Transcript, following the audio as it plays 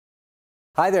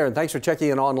Hi there, and thanks for checking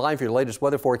in online for your latest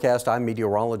weather forecast. I'm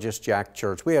meteorologist Jack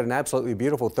Church. We had an absolutely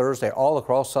beautiful Thursday all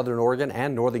across southern Oregon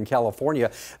and northern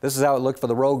California. This is how it looked for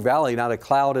the Rogue Valley. Not a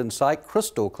cloud in sight,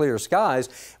 crystal clear skies.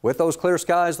 With those clear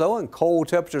skies, though, and cold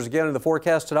temperatures again in the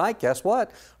forecast tonight, guess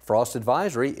what? Frost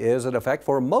advisory is in effect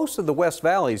for most of the West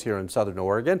Valleys here in southern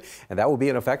Oregon, and that will be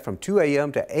in effect from 2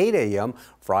 a.m. to 8 a.m.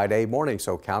 Friday morning,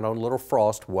 so count on a little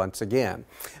frost once again.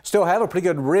 Still have a pretty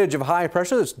good ridge of high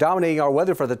pressure that's dominating our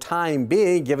weather for the time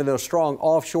being, given the strong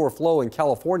offshore flow in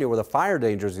California where the fire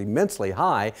danger is immensely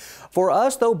high. For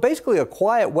us, though, basically a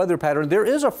quiet weather pattern. There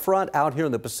is a front out here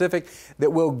in the Pacific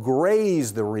that will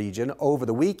graze the region over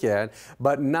the weekend,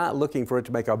 but not looking for it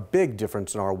to make a big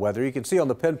difference in our weather. You can see on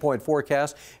the pinpoint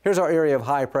forecast, here's our area of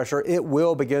high pressure. It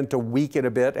will begin to weaken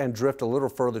a bit and drift a little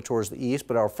further towards the east,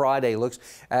 but our Friday looks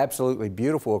absolutely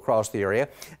beautiful across the area.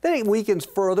 Then it weakens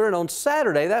further, and on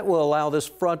Saturday, that will allow this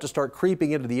front to start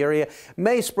creeping into the area.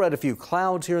 May spread a few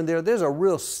clouds here and there. There's a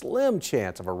real slim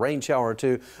chance of a rain shower or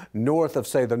two north of,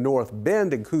 say, the North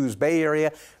Bend and Coos Bay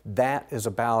area. That is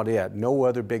about it. No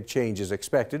other big changes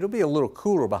expected. It'll be a little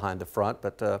cooler behind the front,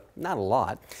 but not a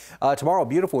lot. Tomorrow,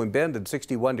 beautiful in Bend at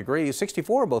 61 degrees,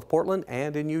 64 in both Portland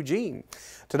and in Eugene.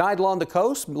 Tonight along the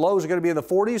coast, lows are going to be in the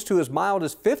 40s to as mild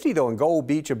as 50, though, in Gold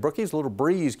Beach and Brookings. A little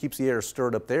breeze keeps the air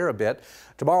stirred up there a bit.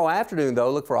 Tomorrow afternoon,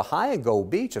 though, look for a high in Gold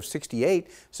Beach of 68,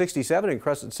 67 in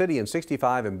Crescent City, and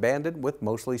 65 in Bandon with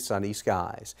mostly sunny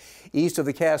skies. East of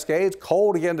the Cascades,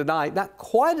 cold again tonight. Not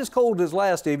quite as cold as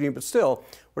last evening, but still,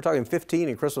 we're talking 15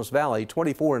 in Christmas Valley,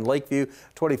 24 in Lakeview,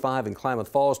 25 in Klamath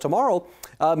Falls. Tomorrow,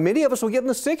 many of us will get in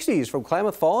the 60s from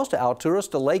Klamath Falls to Alturas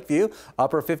to Lakeview,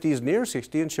 upper 50s near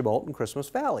 60 in Chemult and Christmas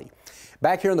Valley.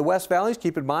 Back here in the West Valleys,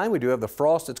 keep in mind we do have the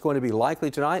frost that's going to be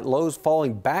likely tonight. Lows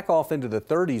falling back off into the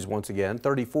 30s once again,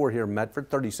 34 here in Medford,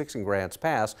 36 in Grants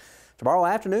Pass. Tomorrow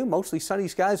afternoon, mostly sunny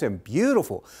skies and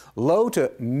beautiful. Low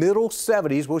to middle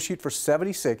 70s. We'll shoot for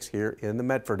 76 here in the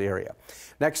Medford area.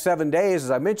 Next 7 days,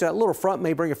 as I mentioned, that little front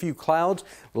may bring a few clouds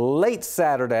late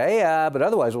Saturday, but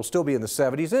otherwise we'll still be in the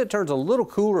 70s. Then it turns a little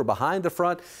cooler behind the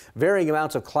front. Varying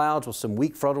amounts of clouds with some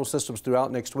weak frontal systems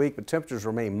throughout next week, but temperatures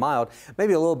remain mild.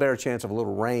 Maybe a little better chance of a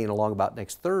little rain along about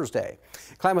next Thursday.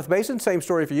 Klamath Basin, same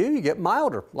story for you. You get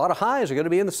milder. A lot of highs are going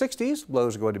to be in the 60s.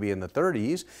 Lows are going to be in the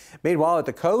 30s. Meanwhile, at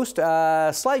the coast,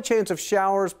 slight chance of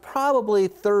showers probably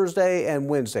Thursday and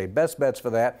Wednesday. Best bets for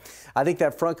that. I think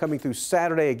that front coming through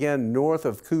Saturday again north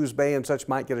of Coos Bay and such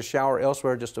might get a shower.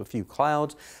 Elsewhere, just a few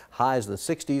clouds. Highs in the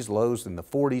 60s, lows in the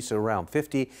 40s, so around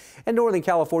 50. And Northern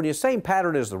California, same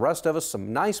pattern as the rest of us.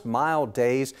 Some nice mild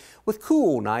days with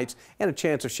cool nights and a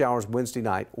chance of showers Wednesday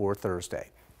night or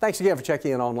Thursday. Thanks again for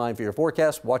checking in online for your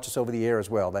forecast. Watch us over the air as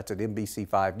well. That's at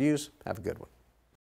NBC5 News. Have a good one.